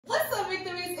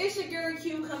girl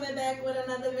Q coming back with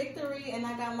another victory, and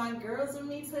I got my girls with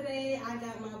me today. I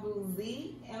got my boo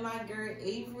Z and my girl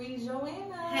Avery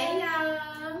Joanna. Hey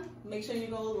y'all! Make sure you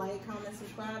go like, comment,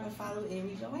 subscribe, and follow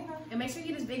Avery Joanna. And make sure you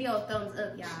give this video a thumbs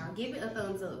up, y'all. Give it a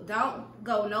thumbs up. Don't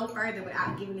go no further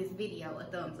without giving this video a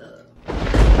thumbs up.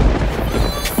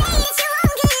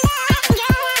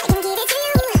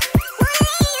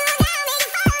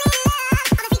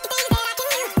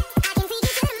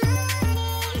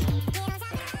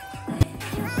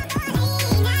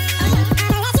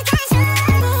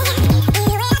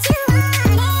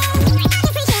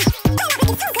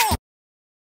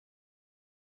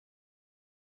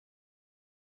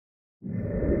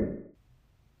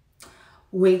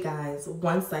 Wait guys,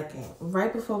 1 second.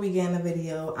 Right before we get in the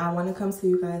video, I want to come to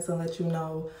you guys and let you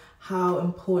know how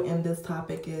important this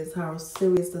topic is, how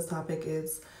serious this topic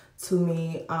is to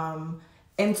me,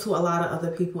 and to a lot of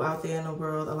other people out there in the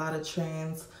world, a lot of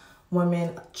trans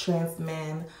women, trans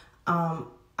men.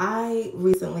 I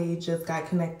recently just got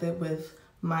connected with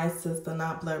my sister,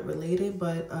 not blood related,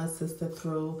 but a sister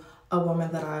through a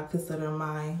woman that I consider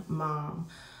my mom.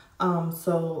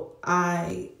 So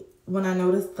when I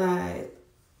noticed that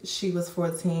she was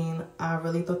 14, I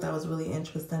really thought that was really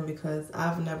interesting because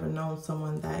I've never known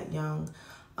someone that young.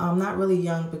 Not really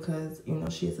young because, you know,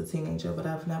 she's a teenager, but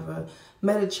I've never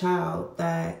met a child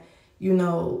that, you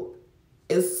know,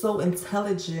 is so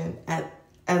intelligent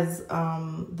as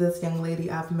this young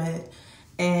lady I've met.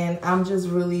 And I'm just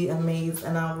really amazed,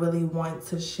 and I really want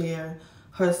to share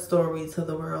her story to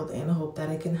the world and hope that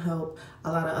it can help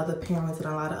a lot of other parents and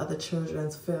a lot of other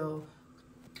children feel.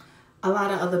 A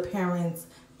lot of other parents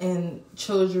and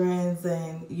children's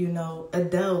and, you know,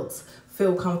 adults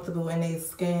feel comfortable in their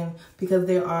skin, because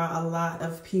there are a lot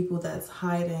of people that's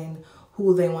hiding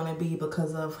who they want to be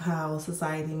because of how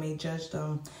society may judge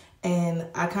them. And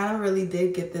I kind of really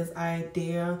did get this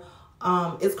idea.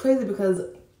 It's crazy because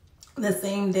the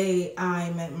same day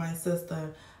I met my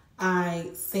sister,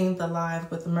 I seen the Live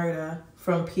with Murder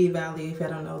from P-Valley. If you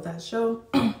don't know that show,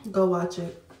 go watch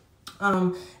it.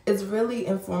 It's really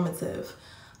informative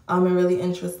and really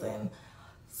interesting.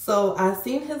 So I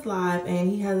seen his live, and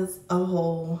he has a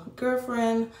whole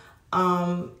girlfriend,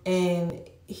 and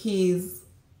he's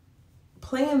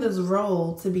playing this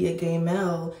role to be a gay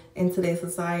male in today's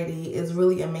society is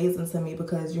really amazing to me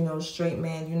because, you know, straight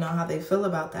men, you know how they feel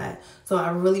about that. So I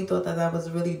really thought that that was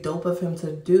really dope of him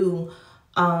to do,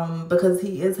 because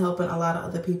he is helping a lot of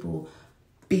other people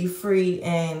be free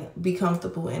and be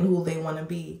comfortable in who they want to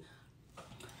be.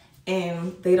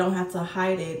 And they don't have to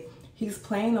hide it. He's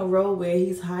playing a role where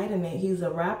he's hiding it. He's a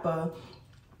rapper,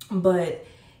 but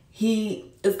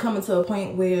he is coming to a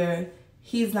point where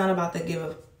he's not about to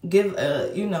give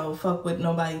a you know, fuck what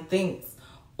nobody thinks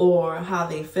or how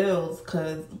they feels,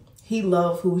 because he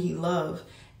love who he love.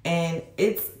 And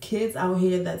it's kids out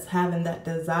here that's having that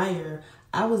desire.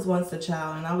 I was once a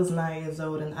child, and I was 9 years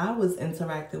old, and I was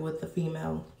interacting with the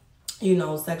female, you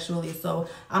know, sexually. So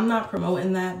I'm not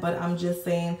promoting that, but I'm just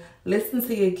saying, listen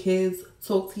to your kids,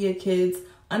 talk to your kids,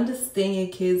 understand your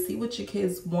kids, see what your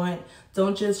kids want.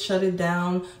 Don't just shut it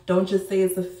down. Don't just say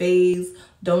it's a phase.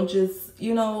 Don't just,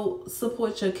 you know,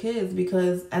 support your kids,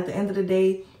 because at the end of the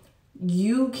day,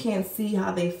 you can't see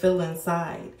how they feel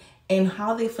inside. And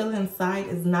how they feel inside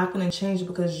is not going to change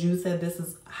because you said this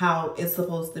is how it's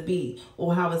supposed to be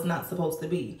or how it's not supposed to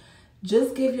be.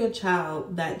 Just give your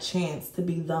child that chance to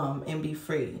be them and be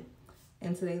free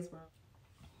in today's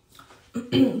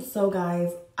world. So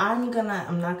guys, I'm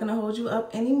not gonna hold you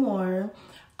up anymore.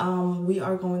 We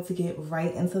are going to get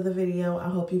right into the video. I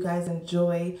hope you guys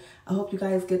enjoy. I hope you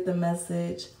guys get the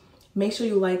message. Make sure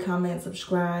you like, comment,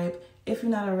 subscribe. If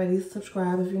you're not already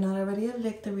subscribed, if you're not already a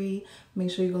victory, make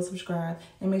sure you go subscribe,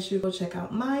 and make sure you go check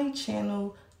out my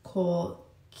channel called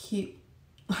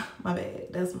my bad,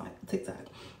 that's my TikTok.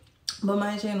 But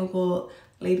my channel called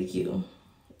Ladii Q.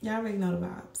 Y'all already know the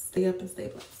vibes. Stay up and stay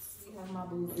blessed. We have my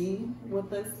boo Z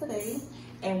with us today,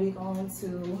 and we're going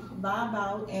to vibe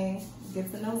out and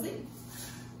get to know Z.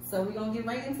 So we're going to get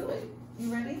right into it.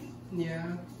 You ready?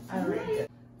 Yeah. All right.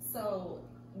 So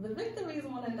the Victoryz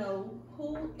want to know,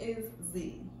 who is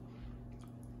Z?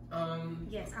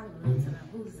 Yes, I would love to know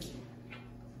who's Z.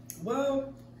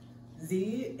 Well,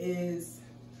 Z is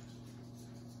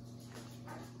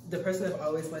the person I've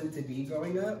always wanted to be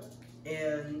growing up,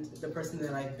 and the person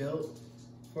that I built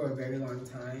for a very long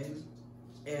time.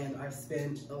 And I've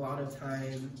spent a lot of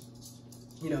time,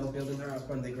 you know, building her up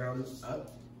from the ground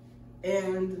up.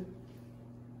 And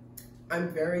I'm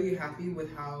very happy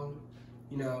with how,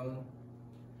 you know,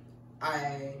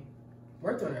 I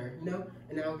worked on her, you know,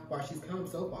 and now why she's come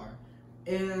so far.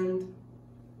 And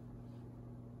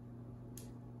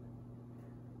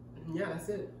Yeah, that's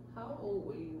it. How old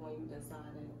were you when you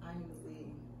decided, I am Z,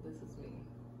 this is me?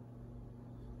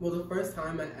 Well, the first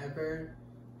time I ever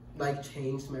like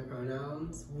changed my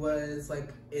pronouns was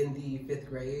like in the 5th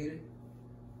grade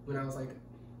when I was like,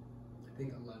 I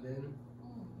think 11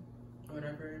 or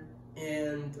whatever.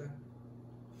 And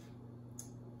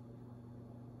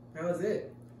that was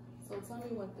it. So tell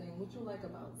me one thing, what you like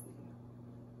about Z?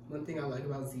 One thing I like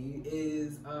about Z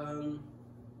is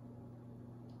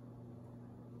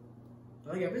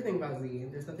I like everything about Z.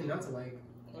 There's nothing not to like.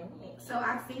 So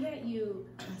I see that you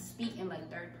speak in like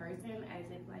 3rd person as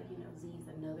if like, you know, Z is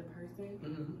another person.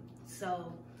 Mm-hmm.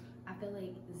 So I feel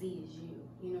like Z is you,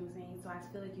 you know what I'm saying? So I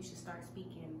feel like you should start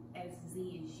speaking as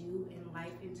Z is you and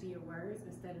life into your words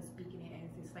instead of speaking it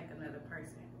as it's like another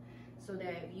person. So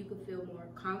that you could feel more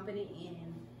confident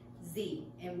in Z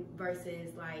and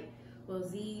versus like, well,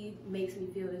 Z makes me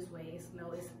feel this way. It's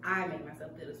I make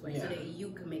myself feel this way, so that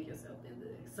you can make yourself feel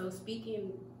this. So speak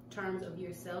in terms of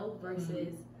yourself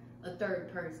versus a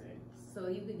 3rd person, so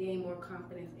you could gain more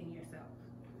confidence in yourself.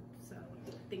 So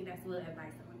I think that's a little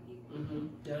advice I want to give.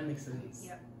 Yeah, that makes sense.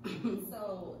 Yep.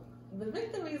 So the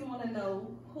Victoryz want to know,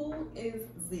 who is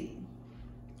Z?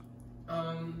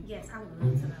 Yes, I would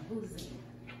love to know who's Z.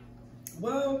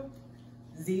 Well,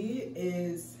 Z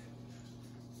is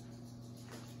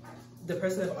the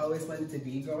person I've always wanted to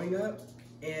be growing up,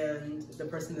 and the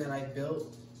person that I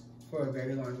built for a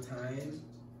very long time.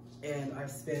 And I've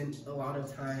spent a lot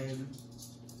of time,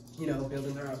 you know,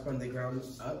 building her up from the ground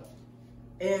up.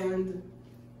 And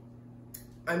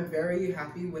I'm very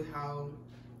happy with how,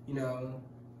 you know,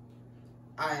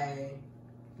 I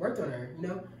worked on her, you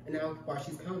know, and now far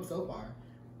she's come so far.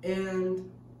 And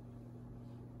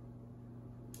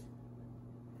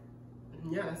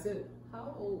yeah, that's it.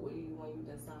 How old were you when you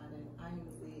decided, I am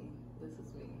Z, this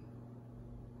is me?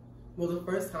 Well, the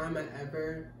first time I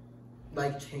ever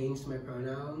like changed my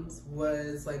pronouns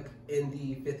was like in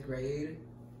the 5th grade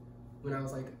when I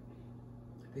was like,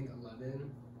 I think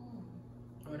 11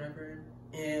 or whatever.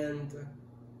 And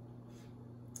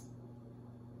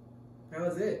that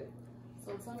was it.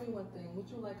 So tell me one thing, what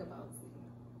you like about Z?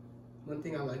 One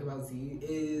thing I like about Z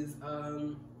is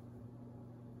I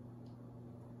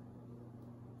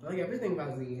like everything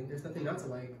about Z. There's nothing not to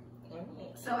like.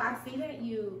 So I see that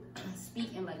you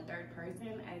speak in like 3rd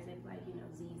person as if like, you know,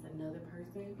 Z is another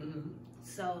person.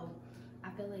 So I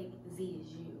feel like Z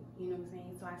is you, you know what I'm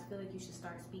saying? So I feel like you should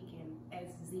start speaking as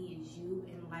Z is you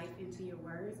and life into your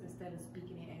words instead of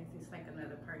speaking it as it's like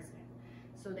another person.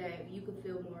 So that you could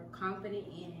feel more confident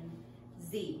in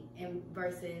Z and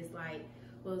versus like,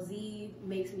 well, Z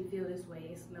makes me feel this way.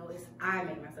 It's I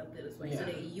make myself feel this way, so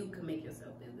that you can make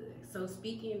yourself feel this. So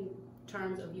speak in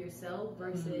terms of yourself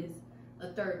versus a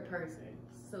 3rd person,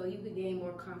 so you could gain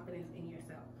more confidence in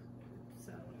yourself.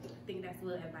 So I think that's a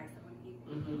little advice I want to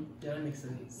give. Yeah, that makes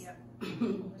sense. Yep.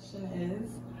 Question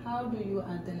is, how do you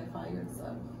identify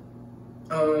yourself?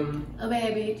 A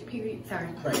bad bitch, period. Sorry.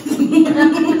 Right.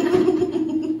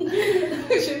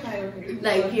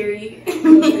 Like, period.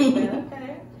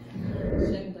 Okay.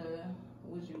 Gender,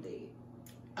 would you date?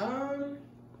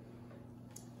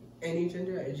 Any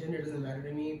gender. Gender doesn't matter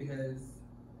to me because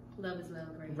Love is love,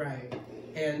 right? right.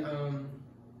 And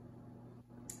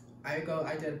I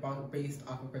did based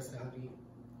off of personality.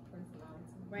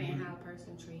 Right, and how a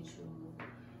person treats you.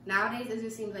 Nowadays, it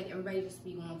just seems like everybody just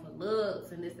be going for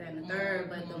looks and this, that, and the third.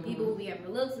 But the people who be having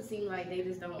looks, it seems like they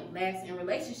just don't last in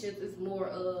relationships. It's more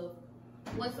of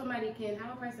what somebody can,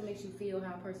 how a person makes you feel,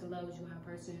 how a person loves you, how a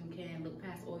person can look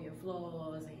past all your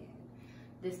flaws and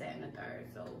this, that, and the third.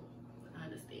 So I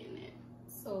understand that.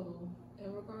 So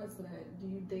in regards to that, do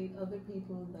you date other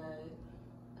people that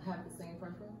have the same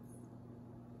preference?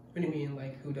 What do you mean,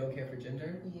 like who don't care for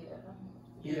gender?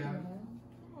 Yeah.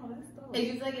 Oh, that's dope. It's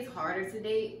just like it's harder to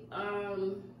date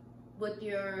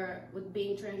with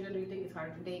being transgender. You think it's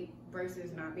harder to date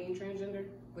versus not being transgender,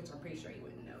 which I'm pretty sure you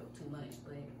wouldn't know too much,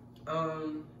 but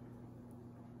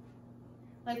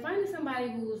like finding somebody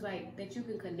who's like that you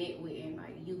can connect with and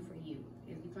like you for you.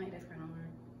 If you think that's kind of hard.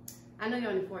 I know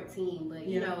you're only 14, but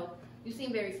you know you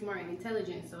seem very smart and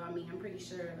intelligent. So I mean, I'm pretty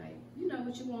sure like you know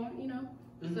what you want, you know.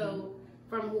 So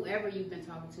from whoever you've been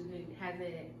talking to, has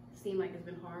it seemed like it's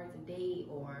been hard to date,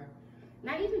 or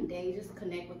not even date, just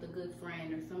connect with a good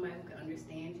friend or somebody who can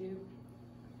understand you?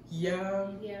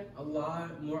 Yeah. A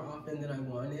lot more often than I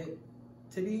want it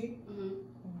to be.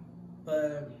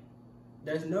 But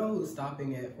there's no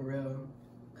stopping it for real,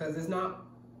 because it's not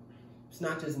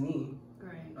just me.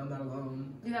 Right. I'm not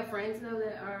alone. Do you have friends though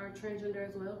that are transgender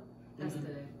as well? That's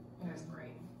good. That's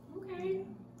great. Okay.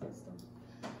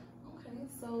 Okay,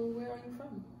 so where are you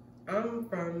from? I'm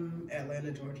from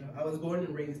Atlanta, Georgia. I was born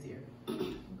and raised here.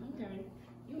 Okay.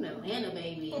 You an Atlanta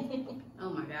baby. Oh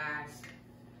my gosh.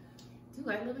 Do you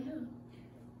like living here?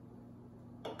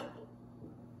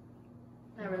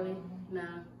 Not really.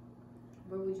 Nah.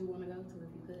 Where would you want to go to if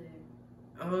you could?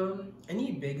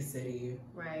 Any big city.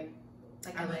 Right.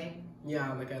 Like LA.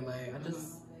 Yeah, like LA.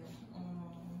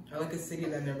 I like a city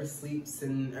that never sleeps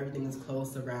and everything is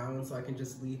close around, so I can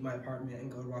just leave my apartment and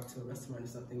go walk to a restaurant or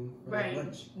something for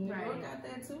lunch. New York got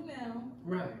that too now.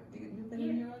 Right. You been to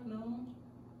New York? No.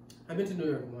 I've been to New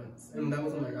York once, and that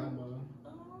was when my godmother.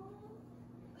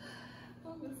 I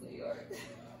miss New York.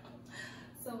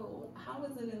 So, how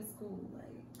is it in school?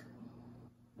 Like,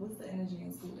 what's the energy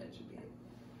in school that you get?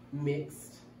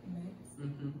 Mixed. Mixed?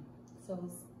 Mm-hmm. So,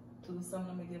 do some of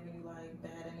them be giving you like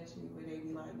bad energy where they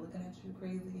be like looking at you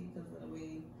crazy because of the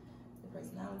way the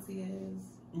personality is?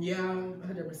 Yeah,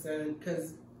 100%.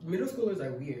 Because middle schoolers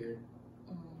are weird.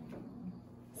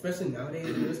 Especially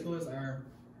nowadays, middle schoolers are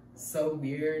so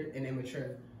weird and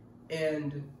immature.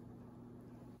 And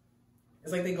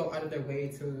it's like they go out of their way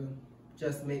to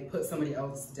just put somebody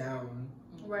else down.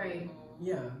 Right.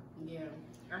 Yeah. Yeah.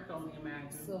 I can only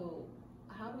imagine. So,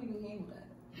 how do you handle that?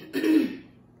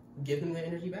 Give them their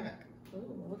energy back. Ooh,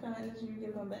 what kind of energy you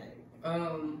give them back?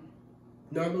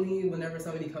 Normally, whenever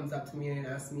somebody comes up to me and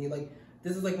asks me, like,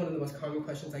 this is like one of the most common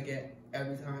questions I get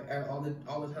every time, all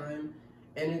the time,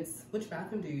 and it's, which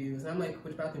bathroom do you use? And I'm like,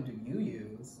 which bathroom do you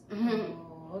use?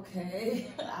 Oh, okay.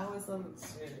 I was so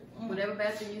shit. Whatever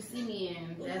bathroom you see me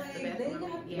in, that's like, the bathroom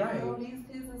I'm in. Yeah. Right. These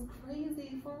kids is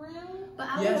crazy, for real. But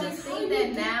I would just think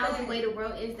that now the way the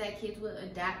world is, that kids will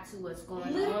adapt to what's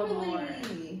going on more.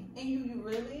 And you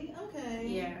really? Okay.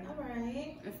 Yeah. All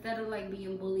right. Instead of like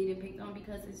being bullied and picked on,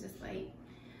 because it's just like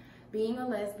being a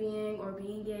lesbian or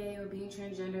being gay or being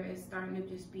transgender is starting to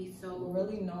just be so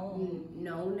really known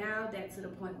now, that to the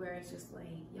point where it's just like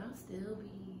y'all still be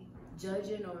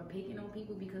judging or picking on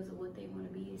people because of what they want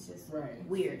to be. It's just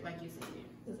weird, like you said.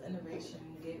 This innovation,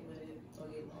 get with it or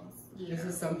get lost. Yeah. This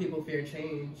is, some people fear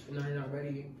change and they're not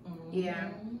ready.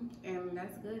 Yeah, and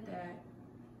that's good that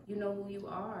you know who you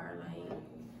are. Like,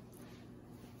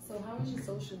 so how is your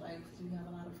social life? Do you have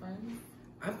a lot of friends?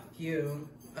 A few.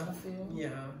 A few?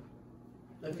 Yeah.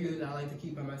 A few that I like to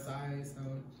keep by my side. So.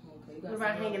 Okay. What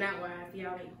about hanging out wise?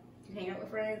 Y'all like, you hang out with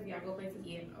friends? Y'all go places?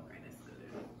 Yeah. Okay, that's good.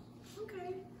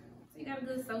 Okay. So you got a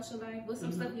good social life. What's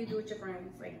some stuff you do with your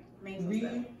friends? Like,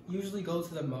 we usually go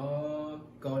to the mall,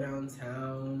 go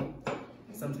downtown.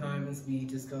 Sometimes we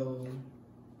just go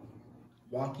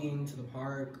walking to the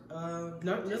park.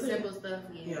 Not just really simple stuff.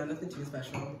 Yeah, nothing too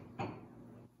special.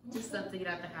 Just stuff to get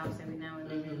out the house every now and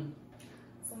then.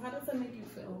 So how does it make you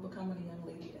feel becoming the young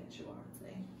lady that you are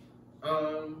today?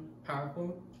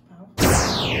 Powerful.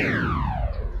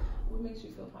 What makes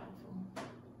you feel powerful?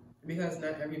 Because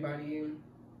not everybody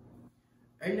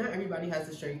has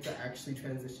the strength to actually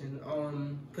transition.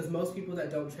 Because most people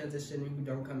that don't transition, who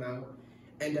don't come out,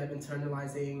 end up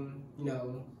internalizing, you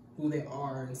know, who they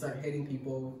are and start hating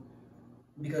people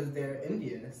because they're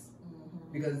envious.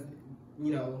 Because,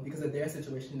 you know, because of their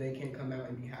situation, they can't come out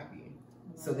and be happy.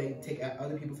 So they take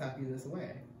other people's happiness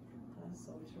away. That's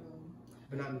so true.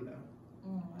 But not me, though. I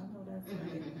know that's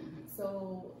right.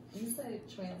 So you said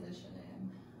transitioning.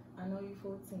 I know you're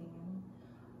 14.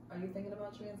 Are you thinking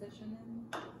about transitioning?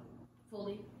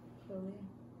 Fully.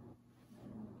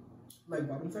 Like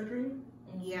bottom surgery?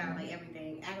 Yeah, like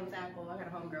everything. Adam's apple. I got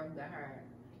a homegirl who got her.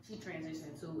 She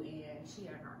transitioned too, and she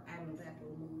got her Adam's apple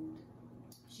removed.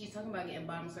 She's talking about getting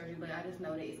bottom surgery, but I just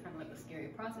know that it's kind of like a scary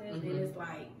process. And it's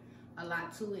like a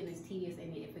lot to it, and it's tedious,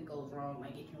 and if it goes wrong,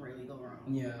 like it can really go wrong.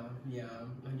 Yeah,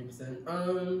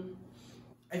 100%.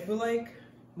 I feel like,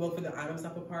 well, for the Adam's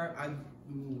apple part, I'm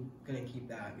gonna keep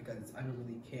that because I don't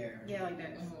really care. Yeah, like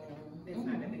that. It's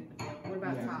not that big of a deal. What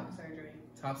about top surgery?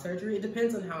 Top surgery? It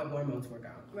depends on how hormones work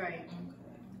out. Right.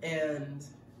 And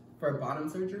for bottom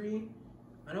surgery,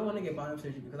 I don't want to get bottom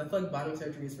surgery because I feel like bottom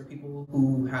surgery is for people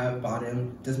who have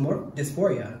bottom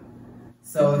dysphoria.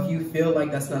 So if you feel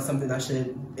like that's not something that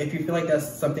if you feel like that's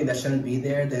something that shouldn't be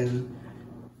there, then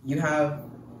you have,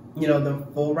 you know, the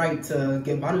full right to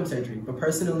get bottom surgery. But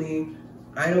personally,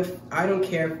 I don't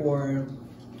care for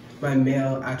my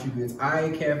male attributes. I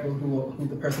care for who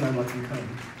the person I want to become.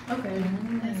 Okay,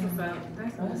 that's what's up.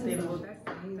 That's understandable. That's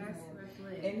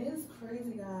lit. And it's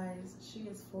crazy, guys. She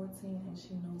is 14 and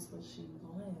she knows what she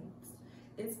wants.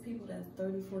 It's people that's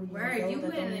 30, 40 years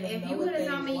old. If you would have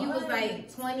told me you was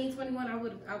like 20, 21, I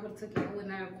would have took it. I would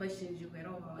not have questioned you at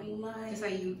all. Like, just how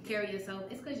you carry yourself.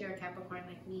 It's because you're a Capricorn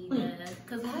like me,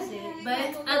 because of shit.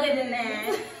 But other than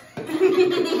that,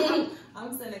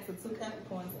 I'm standing next to 2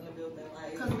 Capricorns in the building.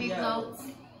 Like, because we float.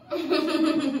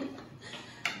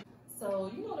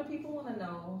 So, you know, the people want to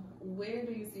know, where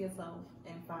do you see yourself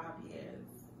in 5 years?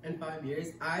 In 5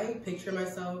 years, I picture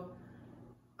myself,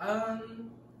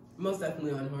 most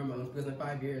definitely on hormones, because in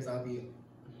 5 years I'll be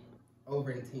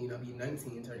over 18, I'll be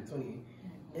 19, turning 20,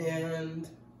 and...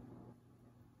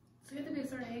 So you have to be a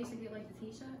certain age to get like the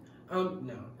T shot?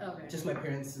 No. Okay. Just my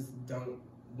parents just don't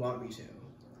want me to.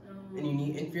 And you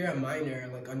need, if you're a minor,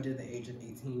 like under the age of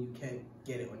 18, you can't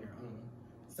get it on your own.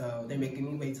 So they're making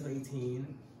me wait till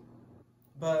 18.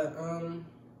 But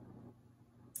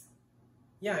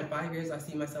yeah, in 5 years I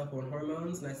see myself on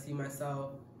hormones, and I see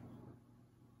myself,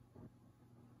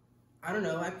 I don't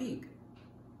know, I peak.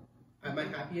 At my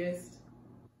happiest,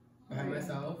 by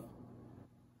myself.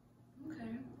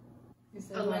 Okay. You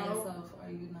said by yourself,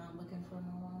 are you not looking for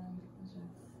no one?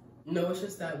 No, it's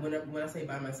just that when I say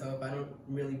by myself, I don't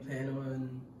really plan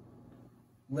on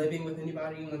living with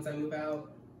anybody once I move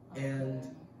out. Okay.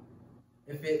 And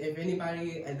if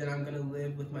anybody, and then I'm gonna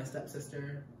live with my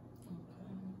stepsister.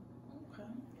 Okay.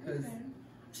 Because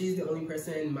she's the only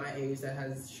person my age that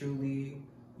has truly,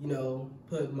 you know,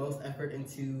 put most effort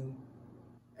into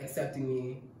accepting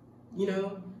me. You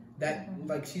know, that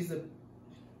like she's a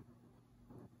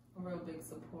real big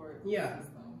support. Yeah.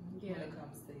 When it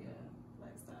comes to your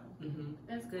lifestyle.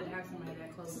 That's good to have somebody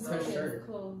that close. It's her shirt.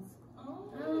 Clothes.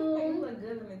 Oh, you look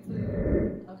good in it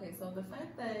too. Okay, so the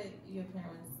fact that your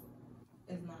parents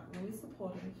is not really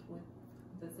supportive with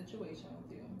the situation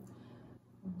with you,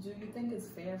 do you think it's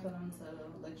fair for them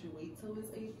to let you wait till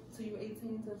you're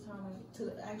 18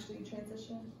 to actually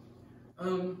transition?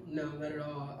 No, not at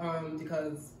all.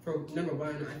 Because for number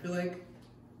one, I feel like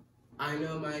I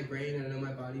know my brain and I know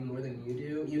my body more than you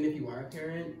do. Even if you are a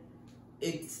parent,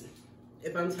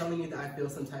 if I'm telling you that I feel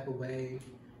some type of way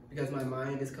because my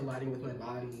mind is colliding with my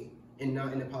body and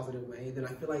not in a positive way, then I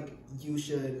feel like you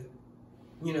should,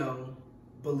 you know,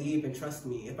 believe and trust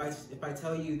me. If I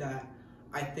tell you that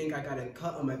I think I got a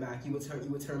cut on my back, you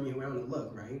would turn me around and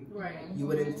look, right? Right. You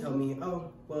wouldn't tell me,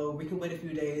 oh, well, we can wait a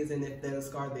few days, and if there's a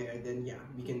scar there, then yeah,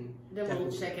 we can. Then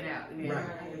we'll check it out. Yeah, right.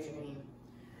 I know what you mean.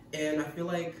 And I feel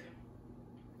like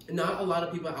not a lot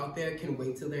of people out there can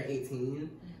wait till they're 18.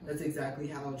 That's exactly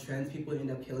how trans people end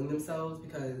up killing themselves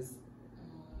because,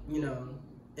 you know,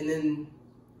 and then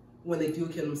when they do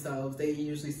kill themselves, they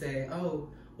usually say, oh,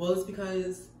 well, it's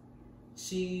because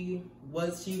she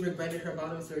regretted her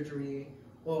bottom surgery.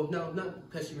 Well, no, not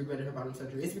because she regretted her bottom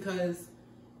surgery. It's because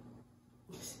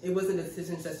it wasn't a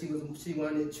decision that she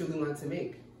truly wanted to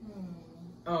make.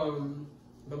 Blah,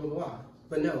 blah, blah.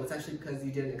 But no, it's actually because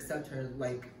you didn't accept her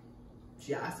like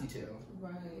she asked you to.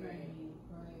 Right.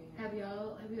 Have you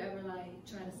ever like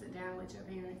tried to sit down with your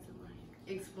parents and like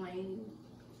explain,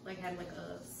 like had like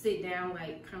a sit down,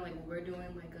 like kind of like what we're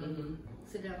doing, like a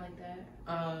sit down like that?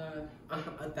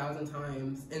 1,000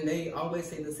 times, and they always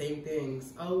say the same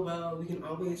things. Oh well, we can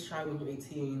always try when you're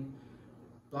 18.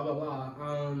 Blah blah blah.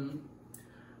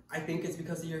 I think it's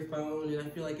because of your phone, and I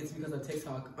feel like it's because of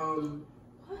TikTok.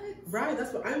 What? Right,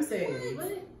 that's what I'm saying.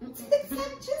 What?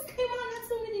 TikTok just came on not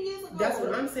so many years ago. That's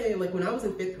what I'm saying. Like when I was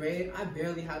in 5th grade, I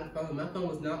barely had a phone. My phone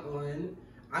was not on.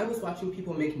 I was watching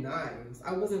people make knives.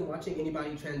 I wasn't watching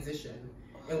anybody transition.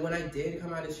 And when I did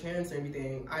come out as trans and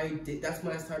everything, that's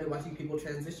when I started watching people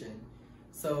transition.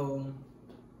 So.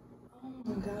 Oh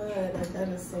my God, that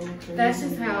is so crazy. That's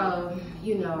just how,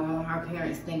 you know, our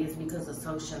parents think it's because of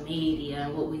social media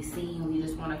and what we see, and we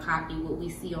just want to copy what we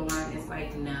see online. It's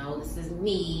like, no, this is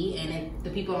me, and if the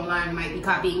people online might be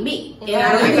copying me, and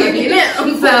I'm not copying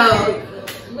them.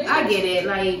 So I get it,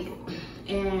 like,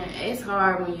 and it's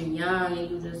hard when you're young and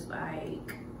you just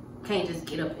like can't just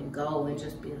get up and go and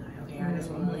just be like, okay, I just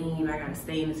want to leave. I gotta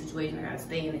stay in this situation. I gotta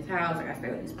stay in this house. I gotta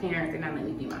stay with these parents. They're not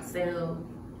letting me be myself.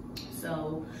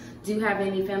 So, do you have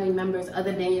any family members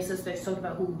other than your sister talk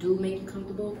about who do make you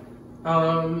comfortable?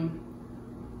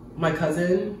 My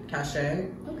cousin, Cache.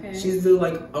 Okay. She's the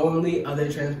like only other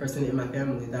trans person in my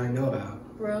family that I know about.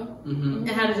 Bro? And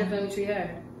how does your family treat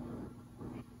her?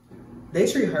 They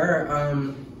treat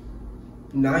her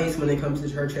nice when it comes to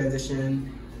her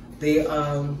transition. They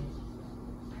well,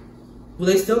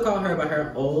 they still call her by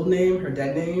her old name, her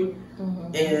dead name,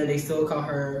 and they still call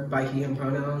her by he, him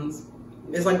pronouns.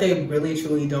 It's like they really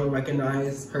truly don't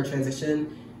recognize her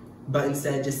transition, but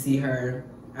instead just see her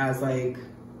as like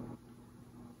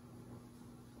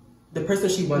the person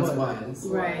she once was.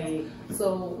 Right.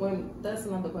 So that's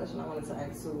another question I wanted to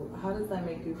ask too. How does that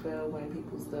make you feel when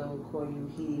people still call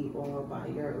you he or by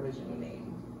your original name?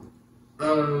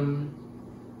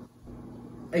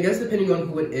 I guess depending on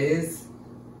who it is,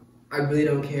 I really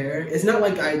don't care. It's not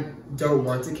like I don't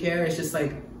want to care. It's just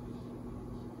like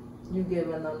you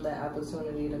giving them that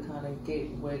opportunity to kind of get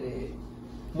with it?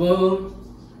 Well,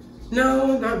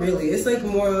 no, not really. It's like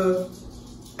more of,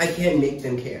 I can't make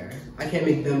them care. I can't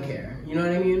make them care. You know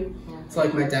what I mean? So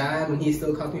like my dad, when he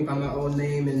still calls me by my old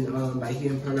name and by he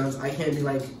and pronouns, I can't be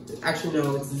like, actually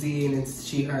no, it's Z and it's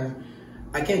she, her.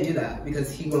 I can't do that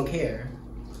because he won't care.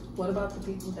 What about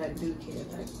the people that do care,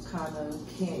 that kind of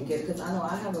can't get it? Because I know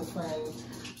I have a friend,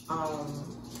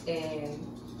 and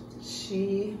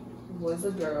she was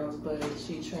a girl, but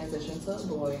she transitioned to a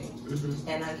boy,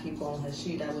 and I keep on her.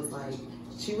 That was like,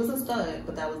 she was a stud,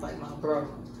 but that was like my bro.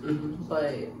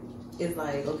 But it's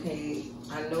like, okay,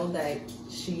 I know that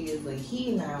she is a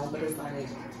he now, but it's like,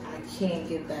 I can't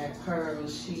get that her or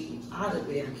she out of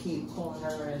it. I keep calling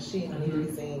her and she, and I need to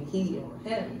be saying he or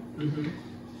him.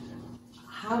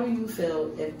 How do you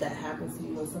feel if that happens to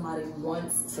you when somebody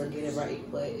wants to get it right,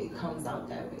 but it comes out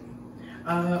that way?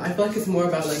 I feel like it's more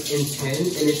about like intent,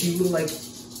 and if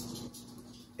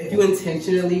you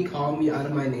intentionally call me out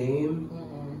of my name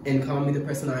and call me the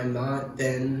person I'm not,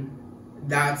 then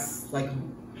that's like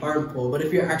harmful. But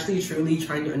if you're actually truly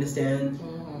trying to understand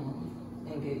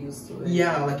and get used to it,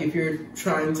 yeah, like if you're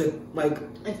trying to like,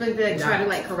 it's like they try to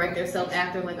like correct themselves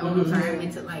after, like, oh, I'm sorry, I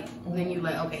meant to, like, then you're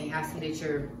like, okay, I see that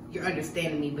you're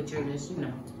understanding me, but you're just, you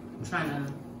know, trying to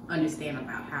understand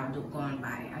about how going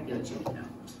by. I get what you know.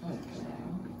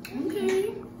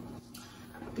 Okay.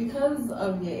 Because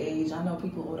of your age, I know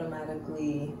people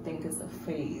automatically think it's a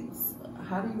phase.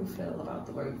 How do you feel about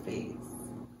the word phase?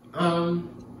 I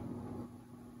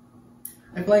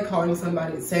feel like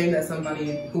saying that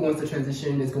somebody who wants to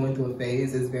transition is going through a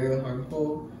phase is very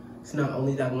harmful. It's not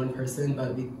only that one person,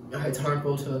 but it's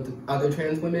harmful to other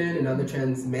trans women and other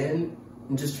trans men,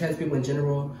 and just trans people in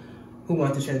general who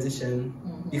want to transition.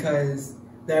 Because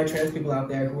there are trans people out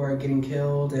there who are getting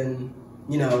killed and,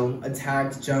 you know,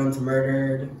 attacked, jumped,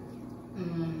 murdered.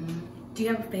 Do you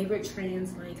have a favorite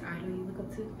trans, like, idol you look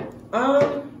up to?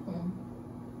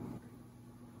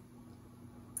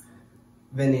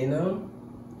 Veneno.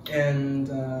 And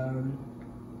I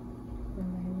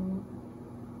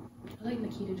like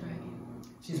Nikita Dragon.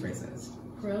 she's racist.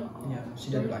 For real? Yeah, she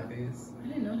did blackface. I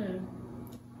didn't know that.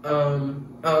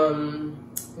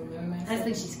 I just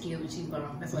think she's cute. She's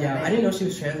bomb. That's what I didn't know she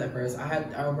was trans at first. You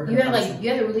had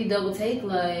to really double take,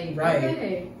 like, right.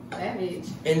 Okay, savage.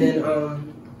 And then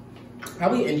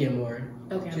probably India more.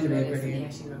 Okay, she's really pretty. Yeah,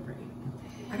 she's real pretty.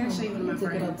 I gotta show you one of my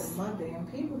friends. Get up with my damn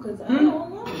people because I don't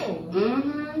know.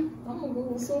 I'm gonna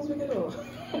go as soon as we get off.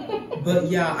 But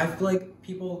yeah, I feel like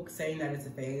people saying that it's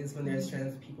a phase when there's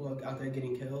trans people out there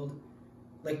getting killed.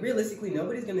 Like, realistically,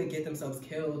 nobody's gonna get themselves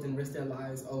killed and risk their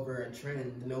lives over a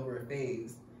trend and over a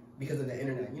phase because of the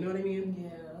internet. You know what I mean? Yeah,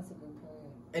 that's a good point.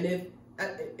 And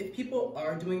if people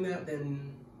are doing that,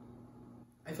 then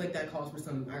I feel like that calls for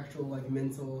some actual, like,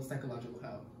 mental, psychological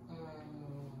help.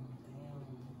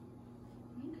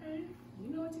 Okay, you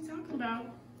know what you're talking about.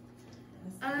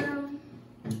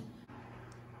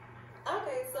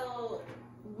 Okay, so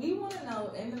we want to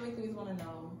know, and the Victoryz want to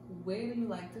know, where do you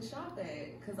like to shop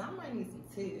at? Because I might need some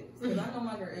tips. Because I know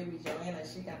my girl, Avery Joanna,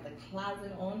 she got the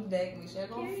closet on deck. Make sure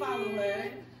y'all go follow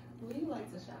her. Where do you like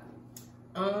to shop?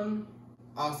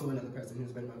 Also another person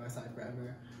who's been by my side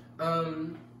forever.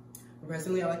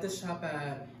 Personally, I like to shop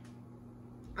at,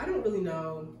 I don't really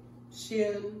know,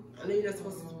 Shein. I know you're not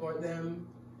supposed to support them.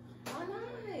 Why not?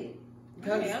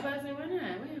 Okay, I'm about to say, why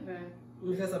not? What happened?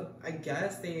 Because I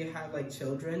guess they have like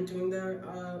children doing their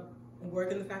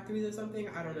work in the factories or something.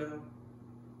 I don't know.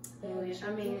 I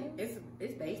mean,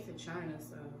 it's based in China,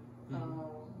 so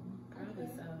probably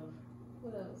so.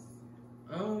 What else?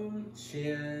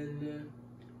 Shein,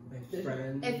 my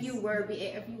friends. If you were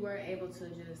able to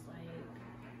just like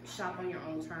shop on your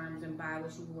own terms and buy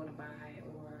what you want to buy,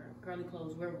 or girly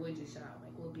clothes, where would you shop?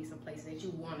 Like, what would be some places that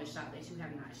you want to shop that you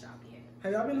have not shopped yet?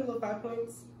 Have y'all been to Little 5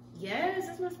 Points? Yes,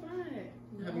 that's my spot.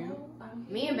 Have you?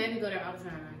 Me and Baby go there all the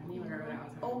time. Me and my girl go there all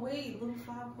the time. Oh wait, Little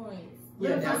 5 Points.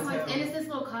 Yeah, Little 5 downtown. Points, and it's this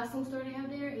little costume store they have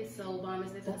there. It's so bomb.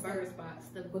 It's the burger spots.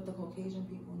 With the Caucasian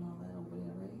people and all that over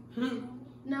there, right?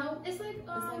 No, it's like it's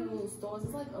like little stores.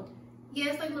 It's like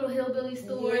it's like little hillbilly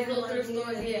stores, little thrift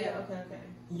stores. Yeah. Okay.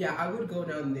 Yeah, I would go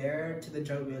down there to the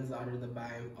Junkman's Ladder to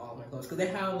buy all my clothes, because they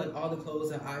have like all the clothes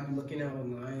that I've been looking at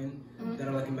online that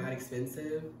are like mad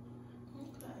expensive.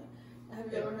 Okay. Have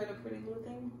you ever heard of Pretty Little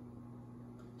Thing?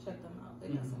 Check them out. They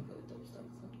got some good dope stuff.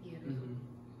 So. Yeah.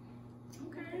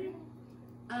 Okay.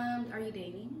 Are you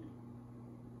dating?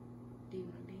 Do you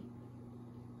want to date?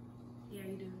 Yeah,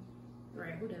 you do.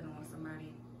 Right. Who doesn't want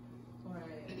somebody?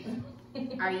 Right.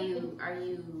 Are you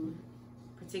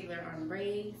particular on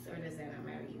braids, or does that not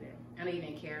matter either? I know you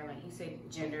didn't care. Like you said,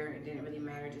 gender, it didn't really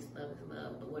matter. Just love is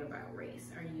love. But what about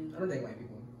race? Are you? I don't date white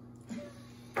people.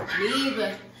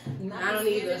 Neither. I don't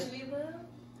either.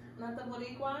 Not the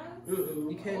Boricuas?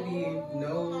 You can't be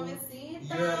no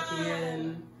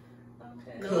European,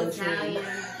 no Italian,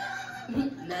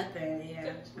 nothing.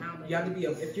 Yeah, you have to be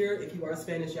if you are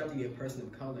Spanish, you have to be a person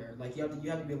of color. Like you have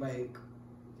to be like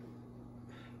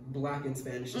black in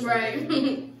Spanish, right?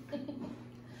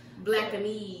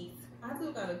 Blackanese. I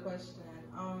do got a question.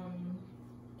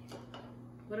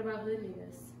 What about hood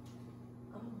niggas?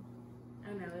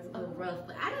 I know it's a little rough,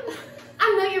 but I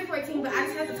know you're 14, but I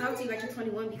just have to talk to you like you're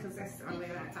 21 because that's the only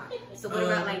way I talk. So what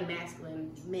about like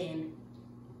masculine men?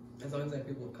 As long as they're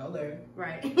people of color.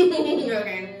 Right.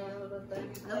 Okay.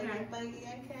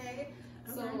 Okay.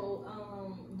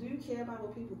 So, do you care about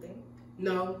what people think?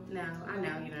 No. No, I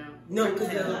know you don't. No,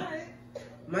 because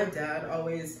my dad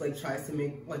always like tries to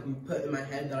make like put in my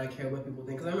head that I care what people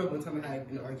think. Because I remember one time I had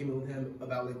an argument with him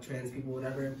about like trans people,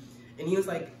 whatever, and he was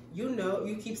like, you know,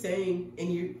 you keep saying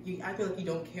and you acting like you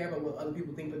don't care about what other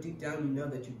people think, but deep down you know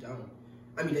that you don't.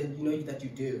 I mean, you know that you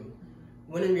do.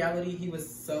 When in reality he was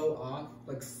so off,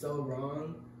 like so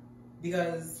wrong,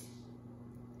 because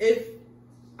if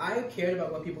I cared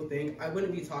about what people think, I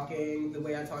wouldn't be talking the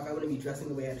way I talk. I wouldn't be dressing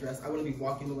the way I dress. I wouldn't be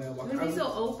walking the way I walk. Wouldn't be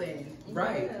so open.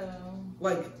 Right. Yeah.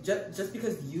 Like, just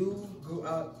because you grew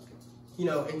up, you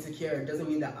know, insecure doesn't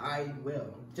mean that I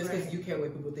will. Just because you care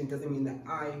what people think doesn't mean that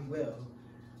I will.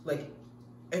 Like,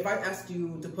 if I asked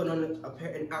you to put on an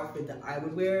outfit that I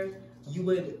would wear, you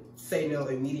would say no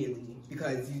immediately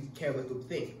because you care what people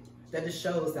think. That just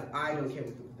shows that I don't care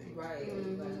what people think. Right,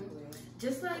 exactly.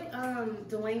 Just like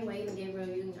Dwayne Wade and Gabriel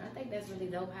Union, I think that's really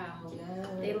dope how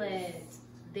they let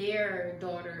their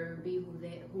daughter be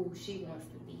who she wants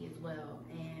to be as well,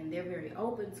 and they're very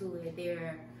open to it.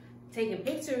 They're taking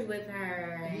pictures with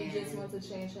her. He just wants to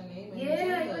change her name.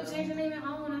 Yeah, he would change her name at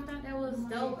home, and I thought that was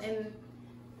dope, and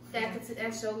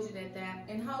that shows you that.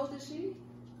 And how old is she?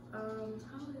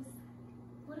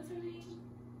 What is her name?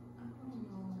 I don't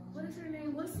know. What is her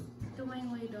name? What's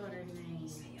Dwayne Wade's daughter's name?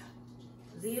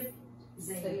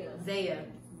 Zaya,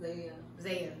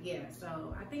 yeah.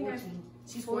 So I think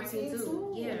she's 14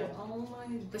 too. Yeah. Oh my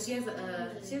God. But she has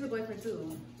a boyfriend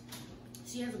too.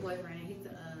 She has a boyfriend. He's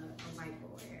a white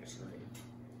boy actually.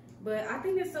 But I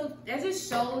think that just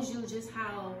shows you just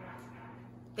how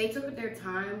they took their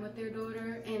time with their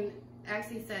daughter and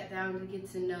actually sat down to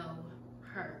get to know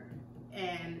her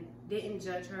and didn't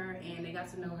judge her, and they got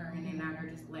to know her, and then now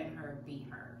they're just letting her be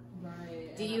her.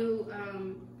 Right. Do you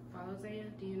follow Zaya?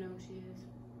 Do you know who she is?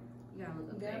 You gotta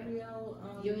look up Gabrielle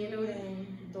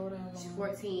Union daughter-in-law. She's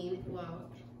 14. Well,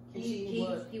 he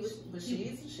was. But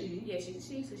she's a she. Yeah, she's a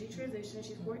she. So she transitioned.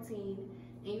 She's 14,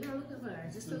 and you gotta look at her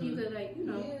just so you could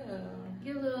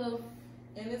get a little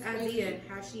idea of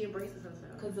how she embraces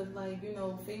herself. Because if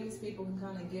famous people can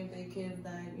kind of give their kids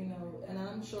that, and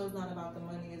I'm sure it's not about the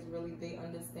money. It's really they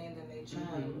understanding their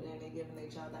child and they giving their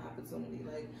child the opportunity.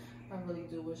 Like, I really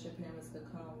do wish your parents could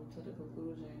come to the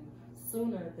conclusion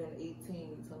sooner than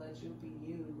 18 to let you be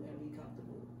you and be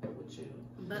comfortable with you.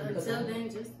 But until then,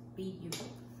 just be you.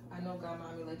 I know God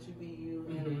mommy let you be you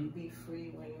and be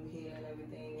free when you're here and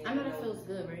everything. And I know that feels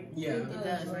good, right? Yeah. It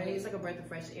does, right? It's like a breath of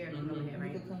fresh air to know that,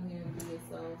 right? You can come here and be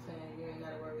yourself and you ain't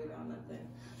gotta worry about nothing.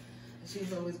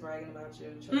 She's always bragging about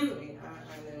you. Trust me,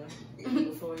 I knew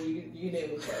before you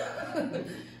knew.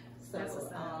 So,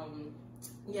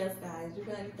 yes, guys, you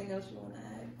got anything else you want to add?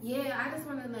 Yeah, I just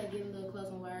want to give a little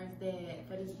closing words that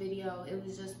for this video, it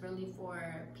was just really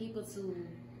for people to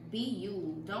be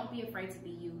you. Don't be afraid to be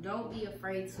you. Don't be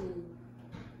afraid to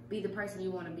be the person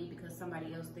you want to be because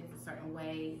somebody else thinks a certain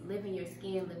way. Live in your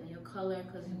skin, live in your color,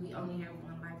 because we only have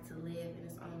one life to live, and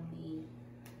it's only,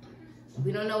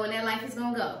 we don't know when that life is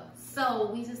going to go.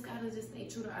 So we just gotta stay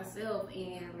true to ourselves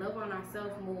and love on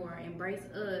ourselves more. Embrace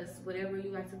us, whatever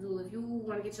you like to do. If you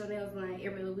want to get your nails done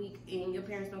every other week and your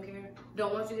parents don't care,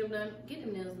 don't want you to get them done, get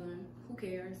them nails done. Who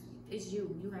cares? It's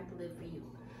you. You have to live for you.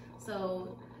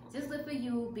 So just live for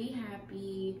you. Be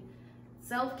happy.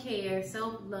 Self-care,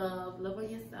 self-love, love on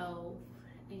yourself.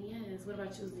 And yes, what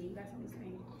about you, Z? You got something to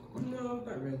say? No,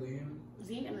 not really.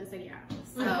 Z ain't gonna say y'all.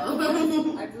 So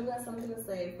I do got something to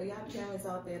say for y'all parents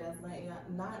out there that's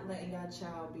not letting y'all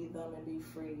child be them and be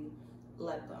free.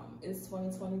 Let them. It's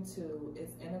 2022.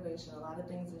 It's innovation. A lot of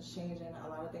things is changing. A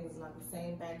lot of things is not the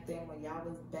same back then when y'all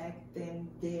was back then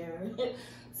there.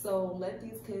 So let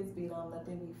these kids be them. Let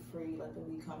them be free. Let them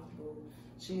be comfortable.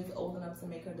 She is old enough to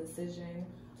make her decision.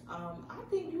 I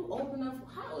think you old enough.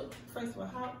 First of all,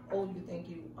 how old do you think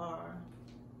you are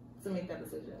to make that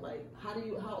decision? Like, how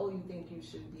old you think you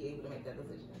should be able to make that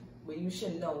decision? Where you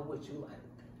should know what you like.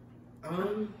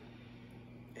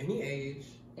 Any age.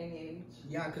 Any age?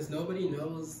 Yeah, because nobody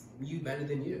knows you better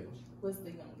than you. What's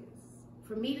the youngest?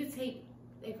 For me to take,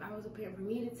 if I was a parent, for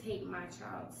me to take my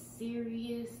child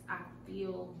serious, I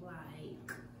feel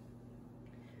like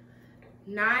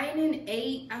 9 and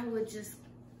 8, I would just,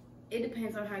 it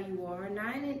depends on how you are.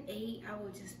 9 and 8, I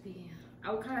would just be,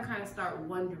 I would kind of start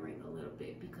wondering a little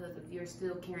bit, because if you're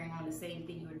still carrying on the same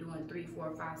thing you were doing 3,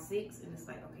 4, 5, 6, and it's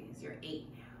like, okay, it's your 8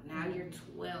 now. Now you're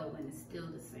 12 and it's still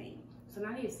the same. So now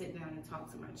I need to sit down and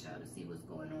talk to my child to see what's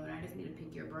going on. I just need to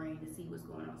pick your brain to see what's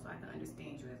going on so I can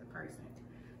understand you as a person.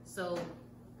 So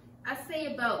I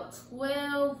say about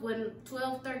 12,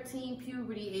 13,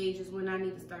 puberty age is when I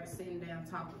need to start sitting down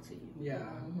talking to you. Yeah,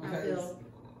 I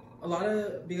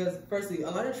because firstly, a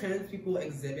lot of trans people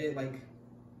exhibit, like,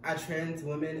 a trans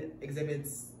woman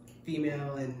exhibits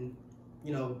female and,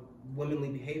 you know, womanly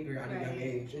behavior at a young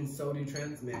age, and so do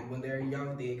trans men. When they're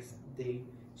young, they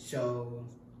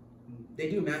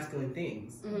do masculine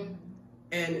things.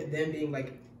 And them being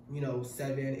like, you know,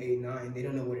 7, 8, 9, they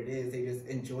don't know what it is. They just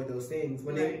enjoy those things.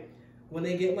 When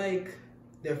they get like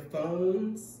their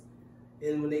phones,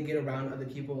 and when they get around other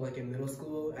people like in middle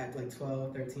school at like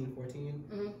 12, 13,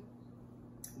 14,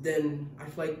 then I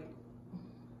feel like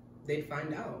they'd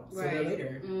find out sooner or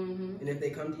later. And if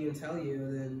they come to you and tell you,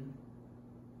 then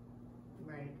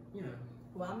yeah.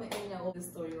 Well, I'm gonna end that with this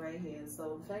story right here.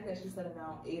 So the fact that she said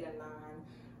around 8 or 9,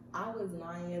 I was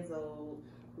 9 years old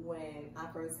when I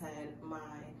first had my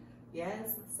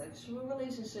sexual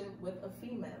relationship with a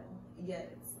female. Yes,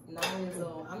 9 years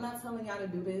old. I'm not telling y'all to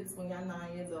do this when y'all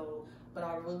 9 years old, but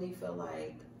I really feel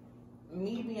like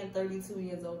me being 32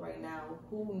 years old right now,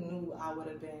 who knew I would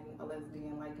have been a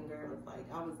lesbian liking girls? Like,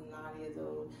 I was 9 years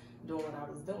old doing what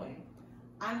I was doing.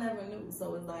 I never knew.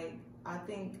 So it's like, I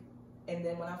think, and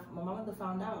then when my mother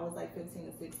found out, I was like 15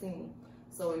 or 16.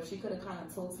 So if she could have kind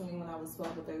of told to me when I was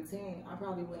 12 or 13, I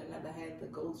probably would have never had to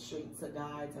go straight to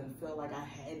guides and feel like I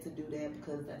had to do that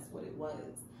because that's what it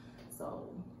was. So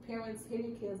parents, hear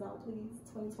your kids out, please.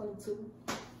 2022.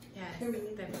 Yes,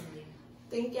 Period. definitely.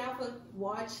 Thank y'all for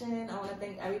watching. I want to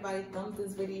thank everybody. Thumbs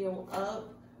this video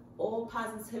up. All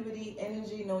positivity,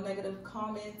 energy, no negative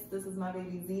comments. This is my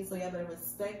baby Z, so y'all better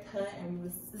respect her and we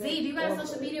respect Z, do you got a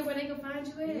social media where they can find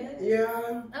you at?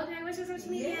 Yeah. Okay, what's your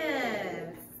social media?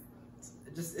 Yes.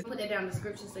 Just put that down in the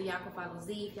description so y'all can follow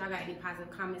Z. If y'all got any positive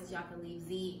comments, y'all can leave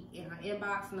Z in her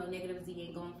inbox. No negative, Z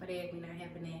ain't going for that. We're not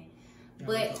having that.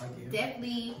 But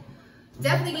definitely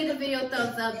give the video a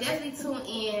thumbs up. Definitely tune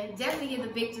in. Definitely give the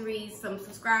Victoryz some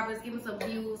subscribers. Give them some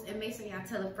views. And make sure y'all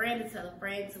tell a friend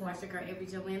to watch your girl every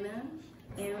Joanna.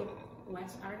 And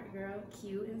watch our girl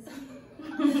Q and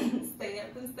Stay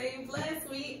up and stay blessed.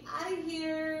 We out of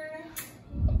here.